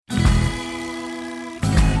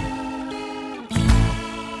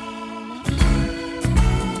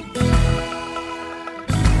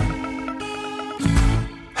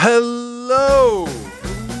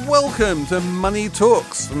welcome to Money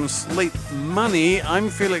Talks from Slate Money. I'm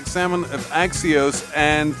Felix Salmon of Axios,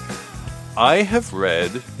 and I have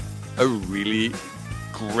read a really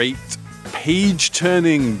great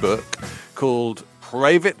page-turning book called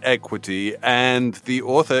Private Equity, and the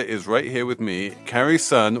author is right here with me, Carrie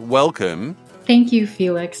Sun. Welcome. Thank you,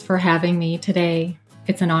 Felix, for having me today.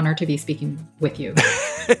 It's an honor to be speaking with you.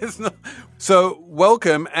 So,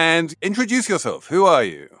 welcome, and introduce yourself. Who are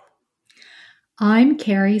you? I'm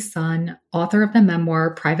Carrie Sun, author of the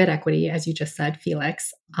memoir Private Equity, as you just said,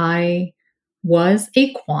 Felix. I was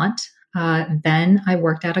a quant. Then I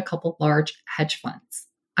worked at a couple large hedge funds.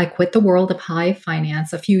 I quit the world of high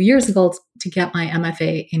finance a few years ago to get my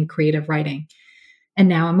MFA in creative writing. And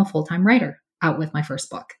now I'm a full-time writer out with my first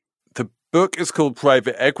book. The book is called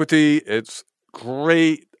Private Equity. It's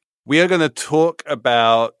great. We are going to talk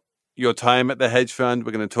about your time at the hedge fund.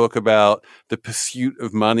 We're going to talk about the pursuit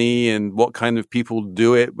of money and what kind of people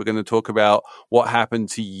do it. We're going to talk about what happened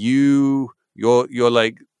to you, your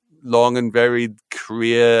like long and varied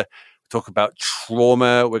career. Talk about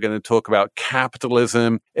trauma. We're going to talk about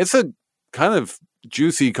capitalism. It's a kind of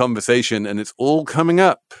juicy conversation, and it's all coming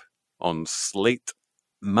up on Slate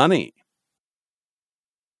Money.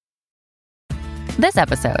 This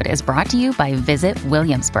episode is brought to you by Visit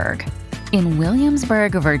Williamsburg. In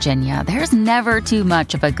Williamsburg, Virginia, there's never too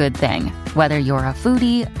much of a good thing. Whether you're a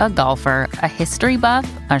foodie, a golfer, a history buff,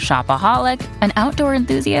 a shopaholic, an outdoor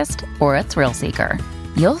enthusiast, or a thrill seeker,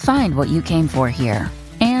 you'll find what you came for here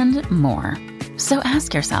and more. So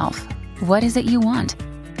ask yourself, what is it you want?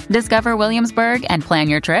 Discover Williamsburg and plan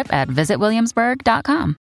your trip at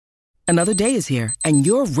visitwilliamsburg.com. Another day is here, and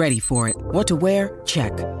you're ready for it. What to wear?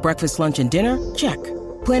 Check. Breakfast, lunch, and dinner? Check.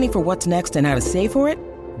 Planning for what's next and how to save for it?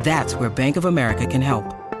 That's where Bank of America can help.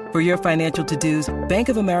 For your financial to-dos, Bank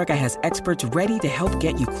of America has experts ready to help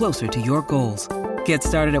get you closer to your goals. Get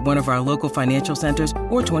started at one of our local financial centers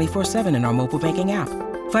or 24/7 in our mobile banking app.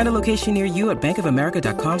 Find a location near you at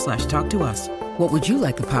bankofamerica.com/talktous. What would you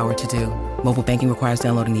like the power to do? Mobile banking requires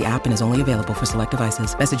downloading the app and is only available for select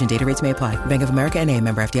devices. Message and data rates may apply. Bank of America N.A.,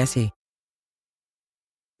 member FDIC.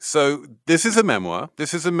 So this is a memoir.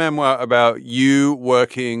 This is a memoir about you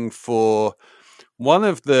working for one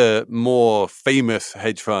of the more famous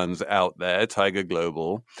hedge funds out there, Tiger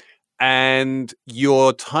Global, and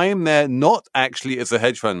your time there not actually as a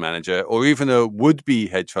hedge fund manager or even a would-be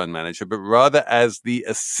hedge fund manager, but rather as the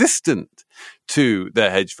assistant to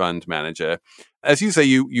the hedge fund manager. As you say,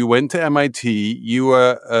 you went to MIT, you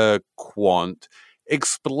were a quant.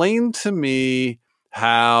 Explain to me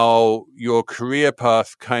how your career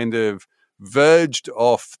path kind of verged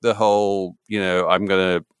off the whole, I'm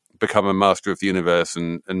going to become a master of the universe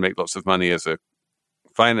and make lots of money as a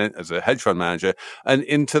hedge fund manager, and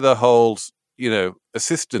into the whole,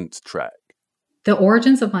 assistant track. The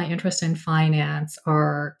origins of my interest in finance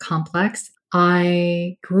are complex.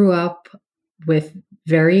 I grew up with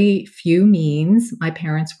very few means. My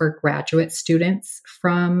parents were graduate students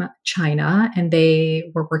from China, and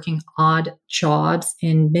they were working odd jobs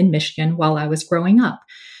in mid-Michigan while I was growing up.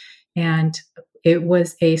 And it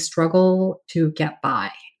was a struggle to get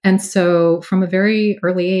by. And so from a very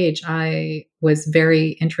early age, I was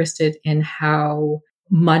very interested in how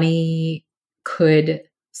money could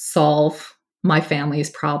solve my family's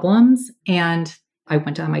problems. And I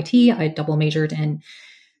went to MIT. I double majored in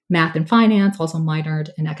math and finance, also minored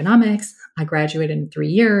in economics. I graduated in 3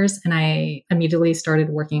 years, and I immediately started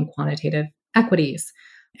working in quantitative equities.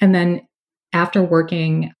 And then after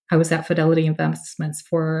working, I was at Fidelity Investments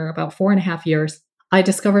for about 4.5 years. I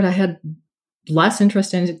discovered I had less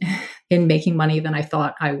interest in making money than I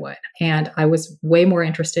thought I would. And I was way more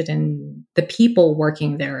interested in the people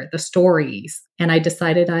working there, the stories. And I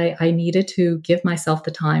decided I needed to give myself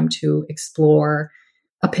the time to explore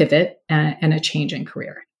a pivot and a change in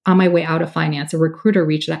career. On my way out of finance, a recruiter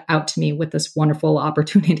reached out to me with this wonderful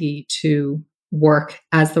opportunity to work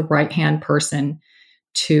as the right-hand person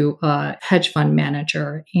to a hedge fund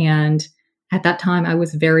manager. And at that time, I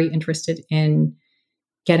was very interested in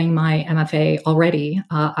getting my MFA already.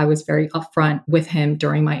 I was very upfront with him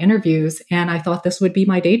during my interviews, and I thought this would be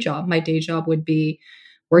my day job. My day job would be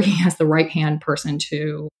working as the right-hand person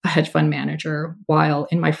to a hedge fund manager, while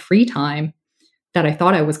in my free time that I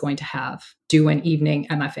thought I was going to have, do an evening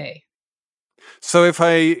MFA. So if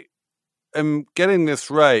I am getting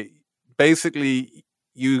this right, basically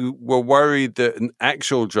you were worried that an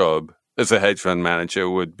actual job as a hedge fund manager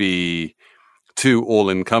would be too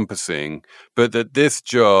all-encompassing, but that this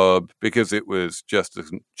job, because it was just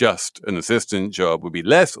an assistant job, would be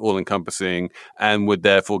less all-encompassing and would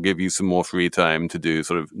therefore give you some more free time to do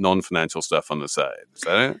sort of non-financial stuff on the side. Is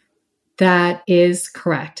that it? That is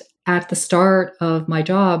correct. at the start of my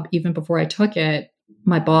job, even before I took it,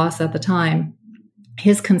 my boss at the time,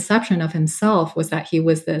 his conception of himself was that he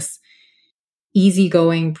was this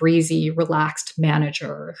easygoing, breezy, relaxed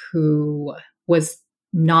manager who was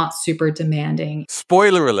not super demanding.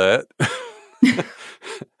 Spoiler alert.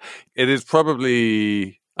 It is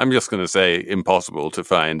probably, I'm just going to say, impossible to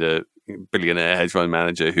find a billionaire hedge fund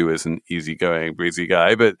manager who is an easygoing, breezy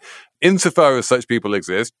guy. But insofar as such people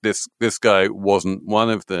exist, this guy wasn't one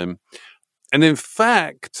of them. And in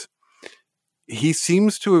fact, he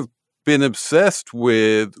seems to have been obsessed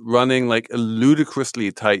with running like a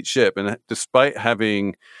ludicrously tight ship. And despite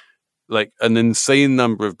having like an insane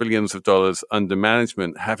number of billions of dollars under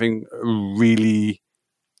management, having a really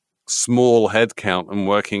small headcount and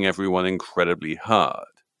working everyone incredibly hard.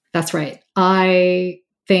 That's right. I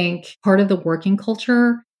think part of the working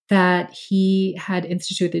culture that he had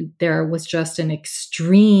instituted there was just an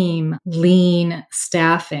extreme lean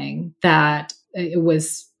staffing, that it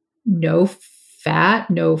was no fat,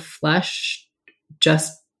 no flesh,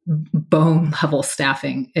 just bone level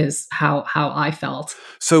staffing is how I felt.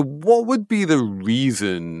 So what would be the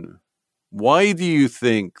reason? Why do you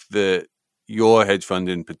think that your hedge fund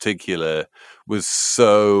in particular was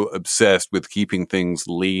so obsessed with keeping things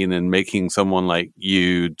lean and making someone like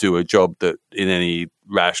you do a job that in any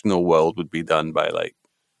rational world would be done by like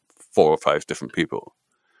 4 or 5 different people?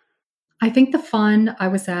 I think the fund I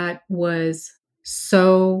was at was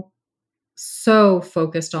so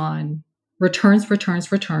focused on returns,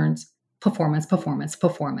 performance,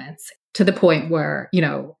 to the point where,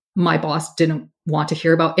 my boss didn't want to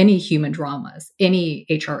hear about any human dramas, any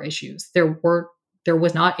HR issues. There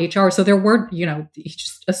was not HR. So there were, he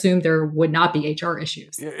just assumed there would not be HR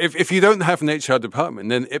issues. If you don't have an HR department,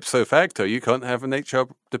 then ipso facto, you can't have an HR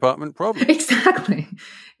department problem. Exactly.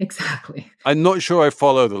 I'm not sure I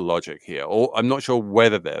follow the logic here, or I'm not sure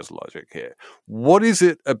whether there's logic here. What is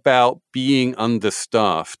it about being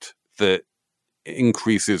understaffed that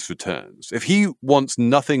increases returns? If he wants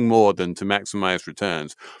nothing more than to maximize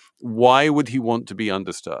returns, why would he want to be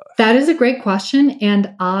understaffed? That is a great question.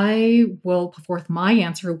 And I will put forth my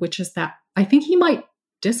answer, which is that I think he might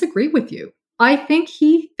disagree with you. I think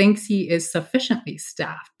he thinks he is sufficiently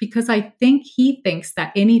staffed, because I think he thinks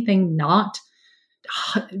that anything not,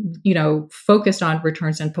 focused on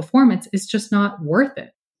returns and performance is just not worth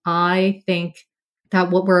it. I think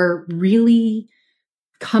that what we're really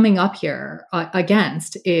coming up here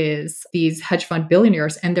against is these hedge fund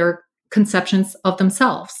billionaires and their conceptions of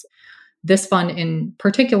themselves. This fund in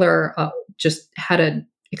particular just had an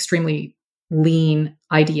extremely lean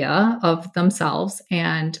idea of themselves.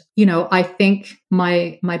 And, I think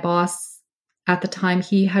my boss at the time,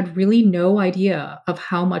 he had really no idea of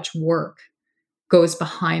how much work goes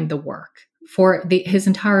behind the work for his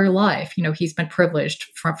entire life. He's been privileged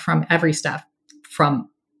from every step, from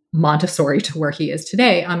Montessori to where he is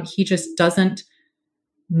today. He just doesn't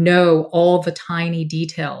know all the tiny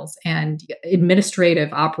details and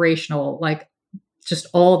administrative, operational, like just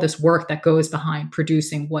all this work that goes behind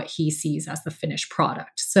producing what he sees as the finished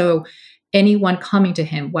product. So anyone coming to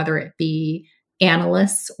him, whether it be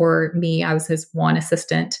analysts or me, I was his one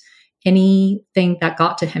assistant, anything that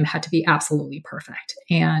got to him had to be absolutely perfect.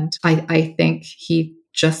 And I think he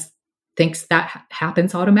just thinks that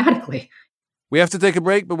happens automatically. We have to take a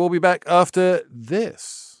break, but we'll be back after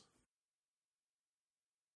this.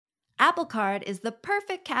 Apple Card is the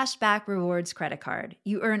perfect cashback rewards credit card.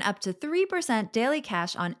 You earn up to 3% daily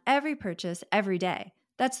cash on every purchase every day.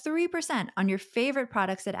 That's 3% on your favorite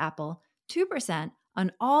products at Apple, 2%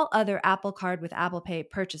 on all other Apple Card with Apple Pay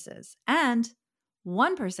purchases, and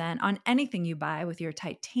 1% on anything you buy with your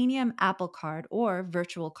titanium Apple Card or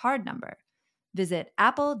virtual card number. Visit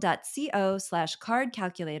apple.co/card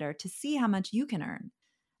calculator to see how much you can earn.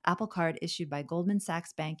 Apple Card issued by Goldman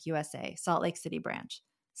Sachs Bank USA, Salt Lake City branch.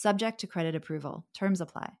 Subject to credit approval. Terms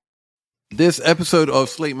apply. This episode of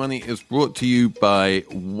Slate Money is brought to you by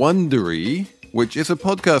Wondery, which is a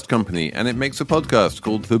podcast company, and it makes a podcast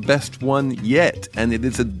called The Best One Yet, and it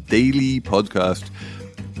is a daily podcast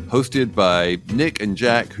hosted by Nick and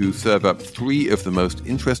Jack, who serve up 3 of the most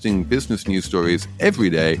interesting business news stories every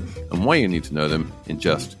day and why you need to know them in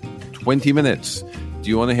just 20 minutes. Do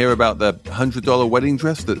you want to hear about the $100 wedding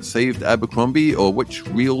dress that saved Abercrombie, or which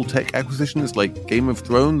real tech acquisitions like Game of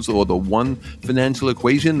Thrones, or the one financial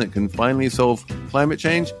equation that can finally solve climate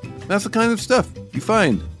change? That's the kind of stuff you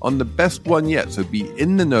find on The Best One Yet. So be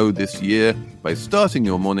in the know this year by starting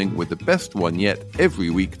your morning with The Best One Yet every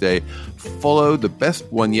weekday. Follow The Best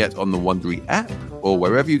One Yet on the Wondery app or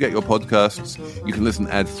wherever you get your podcasts. You can listen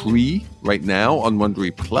ad-free right now on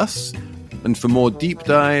Wondery Plus. And for more deep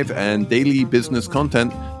dive and daily business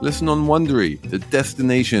content, listen on Wondery, the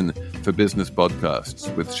destination for business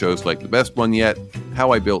podcasts, with shows like The Best One Yet,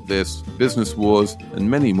 How I Built This, Business Wars, and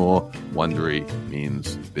many more. Wondery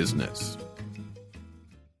means business.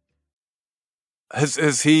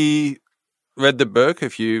 Has he read the book?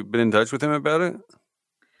 Have you been in touch with him about it?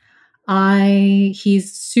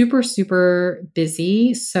 He's super, super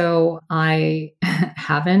busy, so I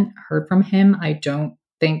haven't heard from him. I don't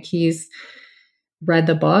think he's read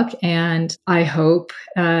the book, and I hope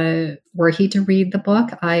were he to read the book,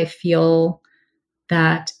 I feel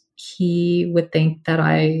that he would think that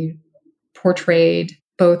I portrayed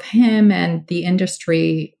both him and the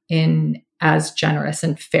industry in as generous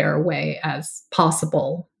and fair way as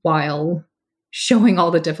possible while showing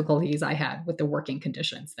all the difficulties I had with the working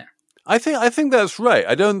conditions there. I think that's right.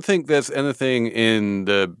 I don't think there's anything in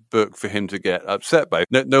the book for him to get upset by.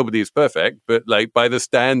 Nobody's perfect, but like by the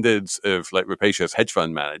standards of like rapacious hedge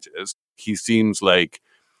fund managers, he seems like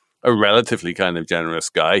a relatively kind of generous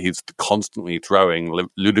guy. He's constantly throwing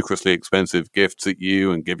ludicrously expensive gifts at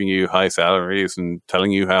you and giving you high salaries and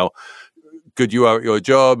telling you how good you are at your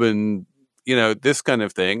job and, you know, this kind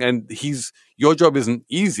of thing. And your job isn't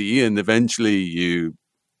easy, and eventually you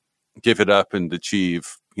give it up and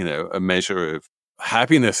achieve, you know, a measure of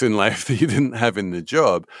happiness in life that you didn't have in the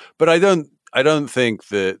job. But I don't think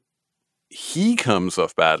that he comes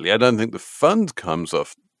off badly. I don't think the fund comes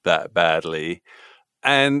off that badly.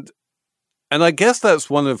 And I guess that's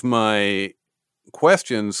one of my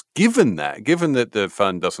questions, given that the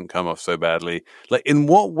fund doesn't come off so badly. Like, in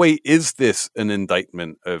what way is this an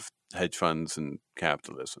indictment of hedge funds and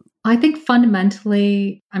capitalism? I think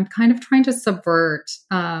fundamentally, I'm kind of trying to subvert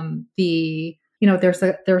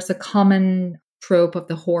there's a common trope of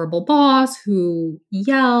the horrible boss who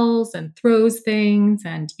yells and throws things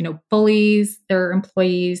and, you know, bullies their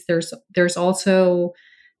employees. There's also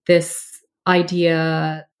this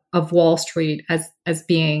idea of Wall Street as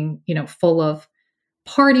being, you know, full of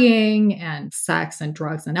partying and sex and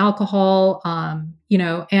drugs and alcohol, you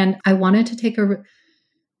know, and I wanted to take a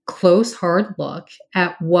close, hard look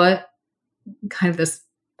at what kind of this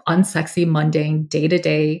unsexy, mundane,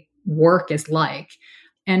 day-to-day work is like.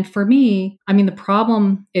 And for me, I mean, the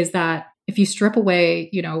problem is that if you strip away,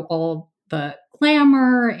 you know, all the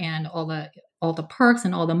glamour and all the perks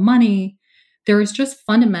and all the money, there is just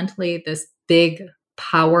fundamentally this big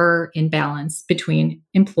power imbalance between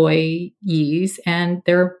employees and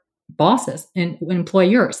their bosses and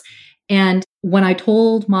employers. And when I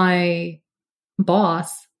told my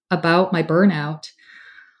boss about my burnout,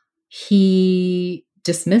 he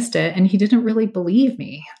dismissed it and he didn't really believe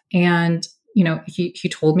me. And, you know, he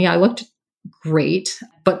told me I looked great,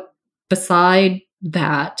 but beside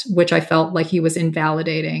that, which I felt like he was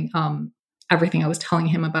invalidating everything I was telling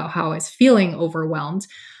him about how I was feeling overwhelmed,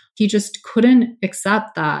 he just couldn't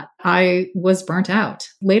accept that I was burnt out.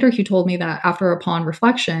 Later, he told me that upon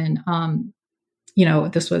reflection, you know,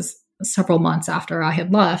 this was several months after I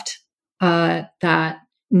had left, that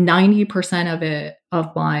 90%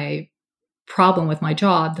 of my problem with my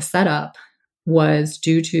job, the setup, was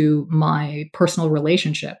due to my personal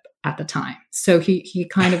relationship at the time. So he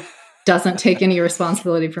kind of doesn't take any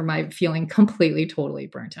responsibility for my feeling completely, totally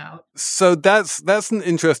burnt out. So that's an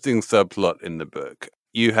interesting subplot in the book.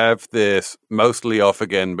 You have this mostly off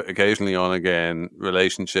again, but occasionally on again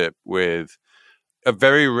relationship with a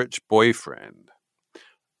very rich boyfriend.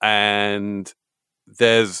 And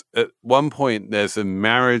at one point, there's a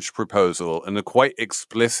marriage proposal and a quite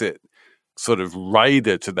explicit sort of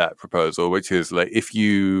rider to that proposal, which is like, if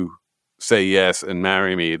you say yes and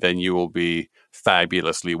marry me, then you will be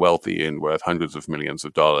fabulously wealthy and worth hundreds of millions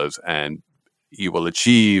of dollars, and you will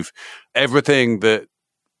achieve everything that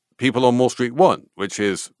people on Wall Street want, which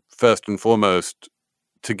is first and foremost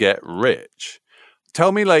to get rich.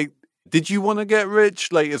 Tell me, like, did you want to get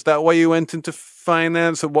rich? Like, is that why you went into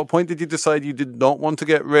finance? At what point did you decide you did not want to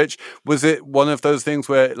get rich? Was it one of those things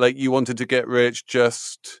where, like, you wanted to get rich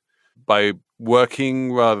just by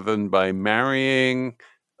working rather than by marrying?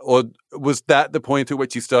 Or was that the point at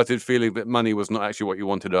which you started feeling that money was not actually what you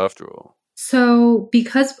wanted after all? So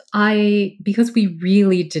because we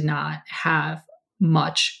really did not have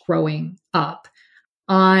much growing up,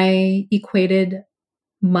 I equated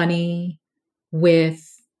money with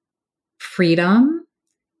freedom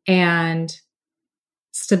and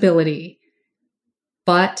stability.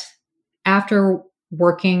 But after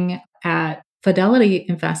working at Fidelity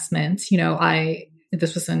Investments, you know,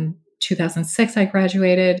 this was in 2006, I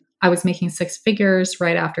graduated. I was making six figures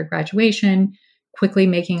right after graduation, quickly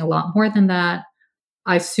making a lot more than that.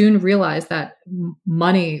 I soon realized that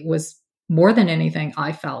money was more than anything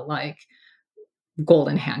I felt like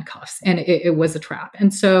golden handcuffs, and it was a trap.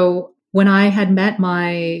 And so when I had met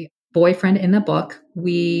my boyfriend in the book,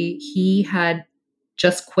 he had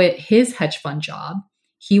just quit his hedge fund job.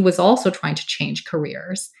 He was also trying to change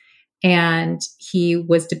careers, and he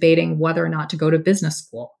was debating whether or not to go to business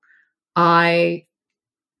school. I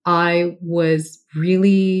was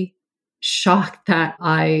really shocked that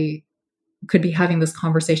I could be having this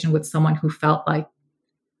conversation with someone who felt like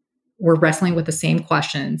we're wrestling with the same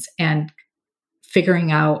questions and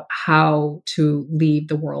figuring out how to leave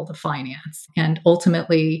the world of finance. And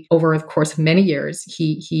ultimately, over the course of many years,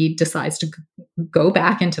 he decides to go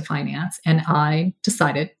back into finance, and I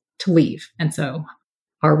decided to leave. And so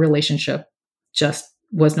our relationship just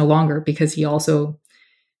was no longer, because he also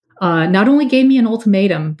not only gave me an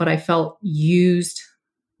ultimatum, but I felt used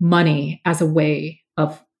money as a way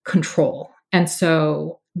of control. And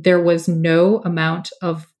so there was no amount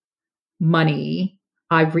of money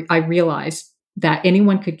I realized that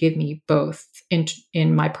anyone could give me, both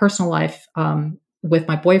in my personal life with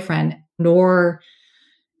my boyfriend, nor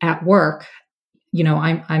at work. You know,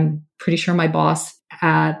 I'm pretty sure my boss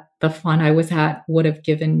at the fund I was at would have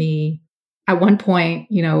given me, at one point,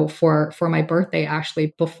 you know, for my birthday,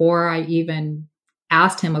 actually, before I even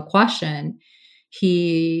asked him a question,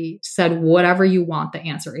 he said, whatever you want, the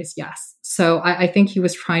answer is yes. So I think he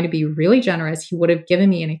was trying to be really generous. He would have given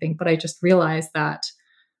me anything, but I just realized that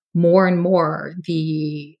more and more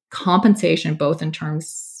the compensation, both in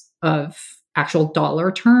terms of actual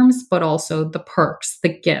dollar terms, but also the perks, the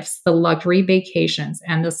gifts, the luxury vacations,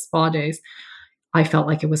 and the spa days, I felt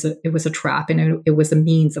like it was a trap, and it was a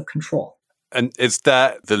means of control. And is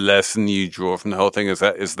that the lesson you draw from the whole thing? Is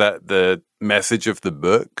that the message of the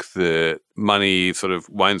book, that money sort of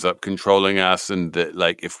winds up controlling us, and that,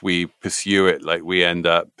 like, if we pursue it, like, we end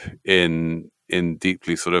up in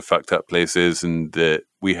deeply sort of fucked up places, and that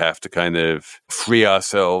we have to kind of free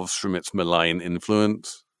ourselves from its malign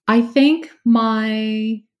influence? I think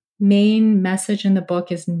my main message in the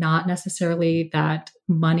book is not necessarily that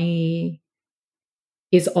money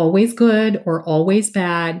is always good or always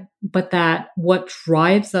bad, but that what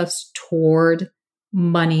drives us toward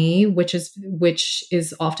money, which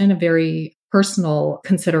is often a very personal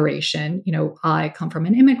consideration. You know, I come from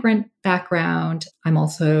an immigrant background. I'm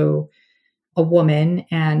also a woman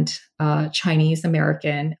and Chinese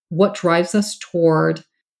American. What drives us toward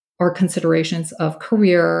our considerations of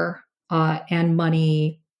career and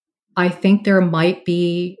money, I think there might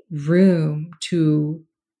be room to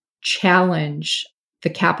challenge the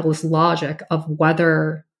capitalist logic of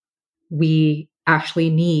whether we actually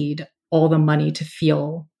need all the money to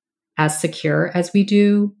feel as secure as we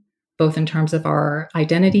do, both in terms of our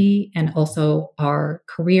identity and also our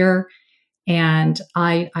career. And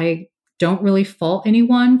I don't really fault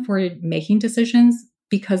anyone for making decisions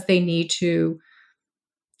because they need to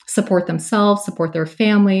support themselves, support their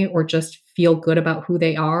family, or just feel good about who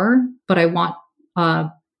they are. But I want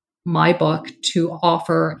my book to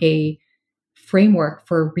offer a framework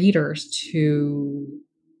for readers to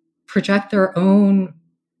project their own,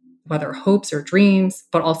 whether hopes or dreams,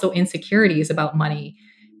 but also insecurities about money,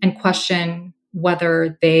 and question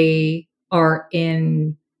whether they are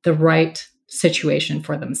in the right situation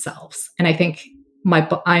for themselves. And I think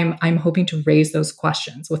I'm hoping to raise those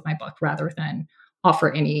questions with my book rather than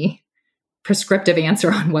offer any prescriptive answer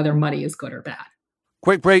on whether money is good or bad.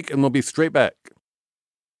 Quick break, and we'll be straight back.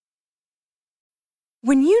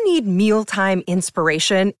 When you need mealtime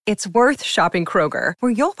inspiration, it's worth shopping Kroger,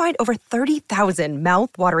 where you'll find over 30,000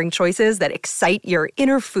 mouth-watering choices that excite your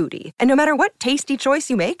inner foodie. And no matter what tasty choice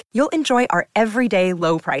you make, you'll enjoy our everyday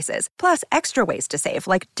low prices, plus extra ways to save,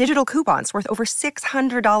 like digital coupons worth over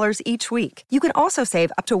 $600 each week. You can also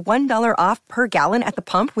save up to $1 off per gallon at the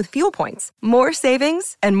pump with fuel points. More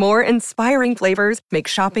savings and more inspiring flavors make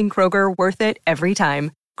shopping Kroger worth it every time.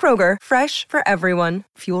 Kroger, fresh for everyone.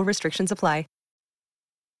 Fuel restrictions apply.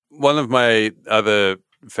 One of my other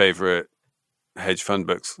favorite hedge fund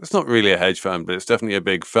books, it's not really a hedge fund, but it's definitely a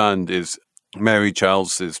big fund, is Mary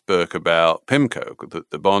Charles's book about PIMCO,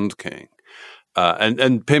 the Bond King.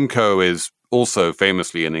 And PIMCO is also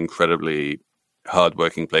famously an incredibly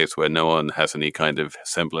hardworking place where no one has any kind of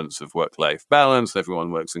semblance of work-life balance.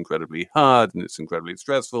 Everyone works incredibly hard and it's incredibly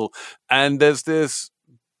stressful. And there's this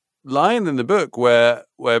line in the book where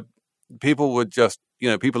people would just,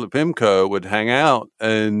 people at PIMCO would hang out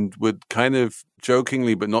and would kind of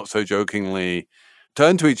jokingly, but not so jokingly,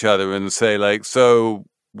 turn to each other and say, like, so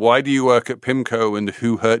why do you work at PIMCO and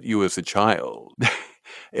who hurt you as a child?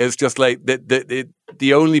 It's just like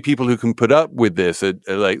the only people who can put up with this are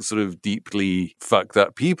like sort of deeply fucked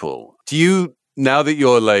up people. Do you, now that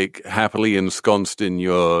you're like happily ensconced in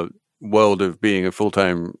your world of being a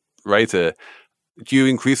full-time writer, do you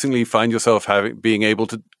increasingly find yourself being able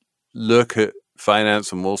to look at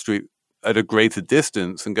finance and Wall Street at a greater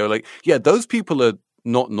distance and go like, yeah, those people are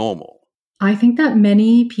not normal? I think that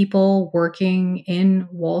many people working in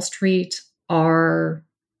Wall Street are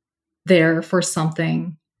there for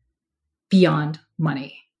something beyond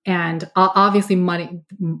money. And obviously money,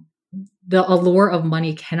 the allure of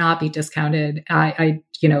money cannot be discounted.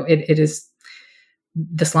 It is,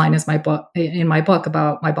 this line is in my book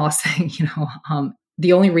about my boss saying,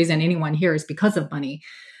 the only reason anyone here is because of money.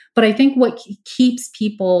 But I think what keeps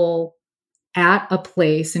people at a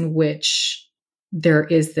place in which there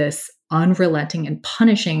is this unrelenting and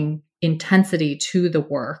punishing intensity to the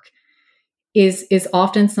work is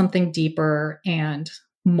often something deeper and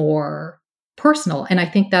more personal. And I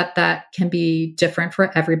think that can be different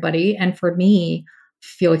for everybody. And for me,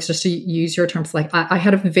 Felix, just to use your terms, like I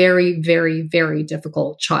had a very, very, very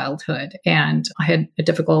difficult childhood, and I had a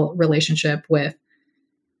difficult relationship with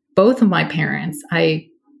both of my parents. I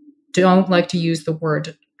don't like to use the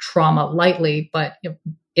word trauma lightly, but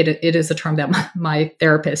it is a term that my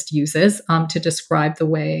therapist uses to describe the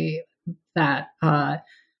way that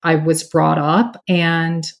I was brought up.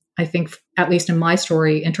 And I think, at least in my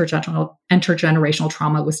story, intergenerational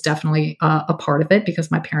trauma was definitely a part of it, because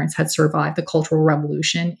my parents had survived the Cultural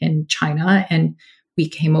Revolution in China, and we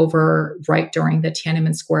came over right during the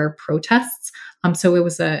Tiananmen Square protests. So it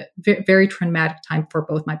was a very traumatic time for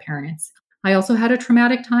both my parents. I also had a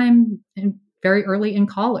traumatic time very early in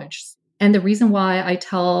college. And the reason why I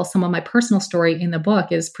tell some of my personal story in the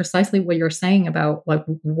book is precisely what you're saying about like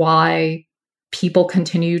why people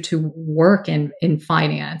continue to work in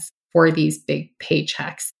finance for these big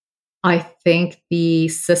paychecks. I think the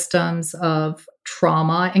systems of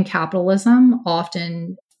trauma and capitalism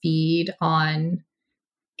often feed on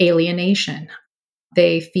alienation.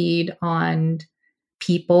 They feed on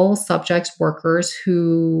people, subjects, workers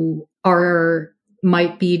who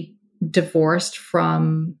might be divorced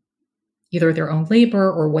from either their own labor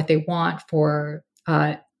or what they want for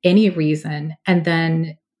any reason. And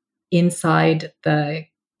then inside the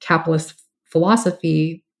capitalist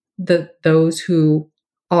philosophy, those who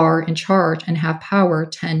are in charge and have power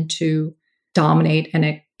tend to dominate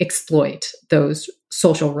and exploit those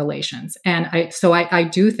social relations. And I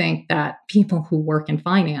do think that people who work in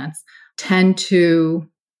finance tend to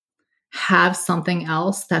have something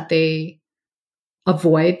else that they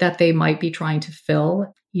avoid, that they might be trying to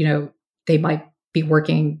fill. They might be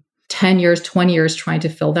working 10 years, 20 years trying to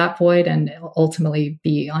fill that void and ultimately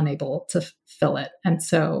be unable to fill it. And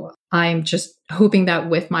so I'm just hoping that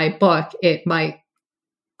with my book, it might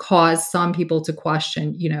cause some people to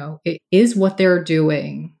question, is what they're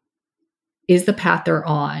doing, is the path they're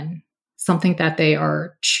on something that they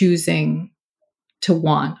are choosing to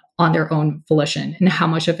want on their own volition, and how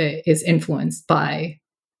much of it is influenced by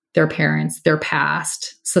their parents, their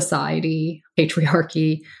past, society,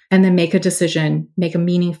 patriarchy, and then make a decision, make a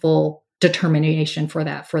meaningful determination for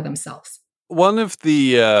that for themselves. One of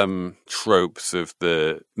the tropes of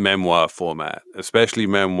the memoir format, especially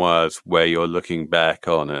memoirs where you're looking back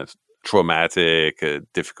on a traumatic, a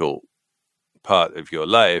difficult part of your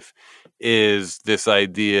life, is this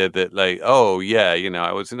idea that like, oh yeah,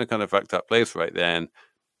 I was in a kind of fucked up place right then,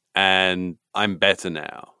 and I'm better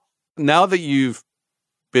now. Now that you've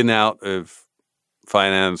been out of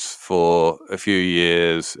finance for a few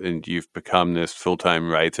years and you've become this full-time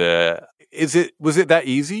writer, was it that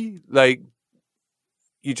easy? Like,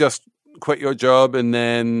 you just quit your job and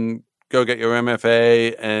then go get your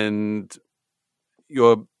MFA and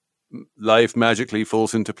your life magically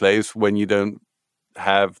falls into place when you don't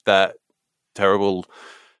have that terrible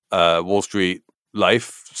Wall Street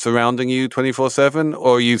life surrounding you 24/7?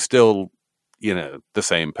 Or are you still, the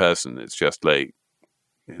same person? It's just like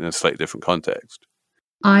in a slightly different context.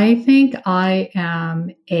 I think I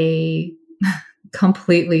am a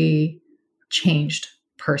completely changed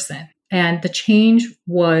person. And the change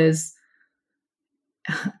was,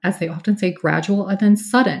 as they often say, gradual and then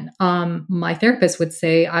sudden. My therapist would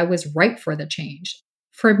say I was ripe for the change.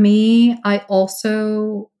 For me, I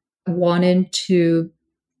also wanted to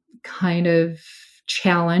kind of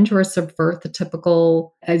challenge or subvert the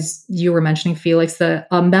typical, as you were mentioning, Felix, a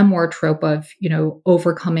memoir trope of,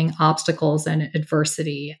 overcoming obstacles and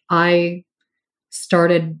adversity. I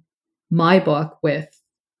started my book with,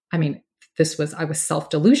 I was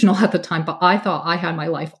self-delusional at the time, but I thought I had my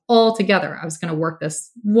life all together. I was going to work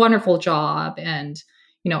this wonderful job, and,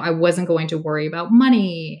 I wasn't going to worry about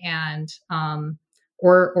money and,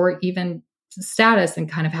 or even status, and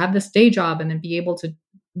kind of have this day job and then be able to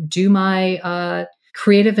do my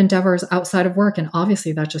creative endeavors outside of work. And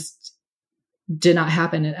obviously that just did not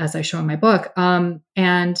happen as I show in my book.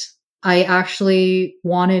 And I actually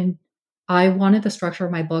wanted the structure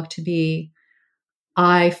of my book to be,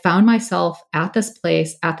 I found myself at this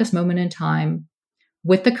place, at this moment in time,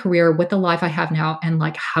 with the career, with the life I have now, and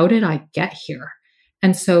like, how did I get here?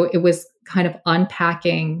 And so it was kind of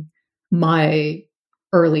unpacking my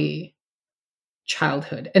early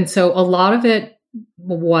childhood. And so a lot of it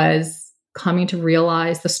was coming to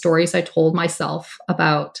realize the stories I told myself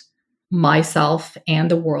about myself and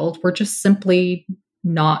the world were just simply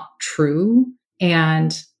not true.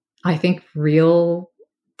 And I think real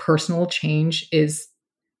personal change is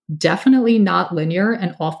definitely not linear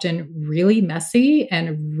and often really messy and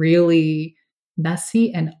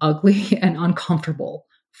ugly and uncomfortable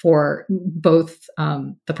for both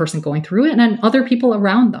the person going through it and other people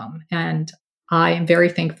around them. And I am very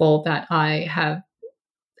thankful that I have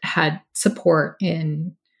had support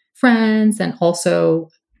in friends and also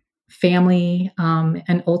family.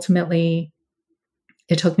 And ultimately,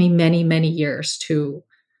 it took me many, many years to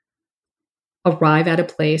arrive at a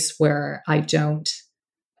place where I don't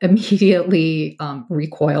immediately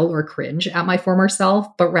recoil or cringe at my former self,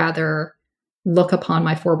 but rather look upon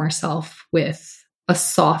my former self with a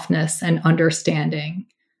softness and understanding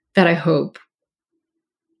that I hope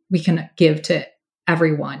we can give to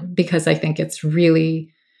everyone, because I think it's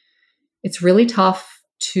really tough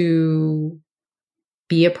to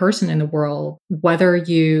be a person in the world, whether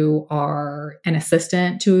you are an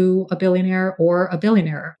assistant to a billionaire or a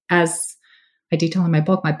billionaire. As I detail in my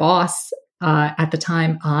book, my boss at the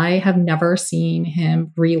time, I have never seen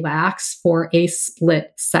him relax for a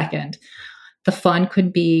split second. The fund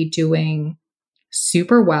could be doing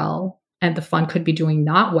super well and the fund could be doing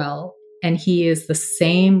not well. And he is the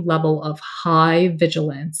same level of high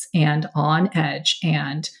vigilance and on edge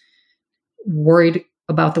and worried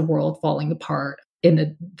about the world falling apart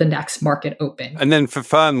in the next market open. And then for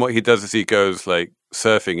fun, what he does is he goes like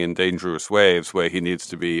surfing in dangerous waves where he needs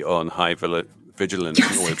to be on high vigilance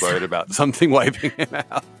and always worried about something wiping him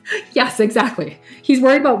out. Yes, exactly. He's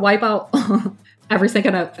worried about wipeout every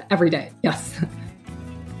second of every day. Yes.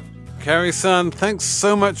 Carrie Sun, thanks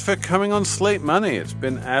so much for coming on Slate Money. It's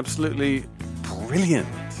been absolutely brilliant.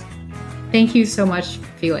 Thank you so much,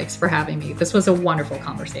 Felix, for having me. This was a wonderful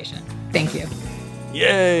conversation. Thank you.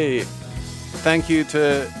 Yay! Thank you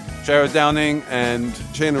to Jared Downing and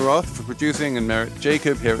Shana Roth for producing, and Merritt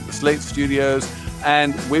Jacob here at the Slate Studios.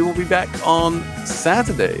 And we will be back on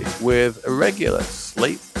Saturday with a regular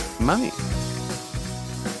Slate Money.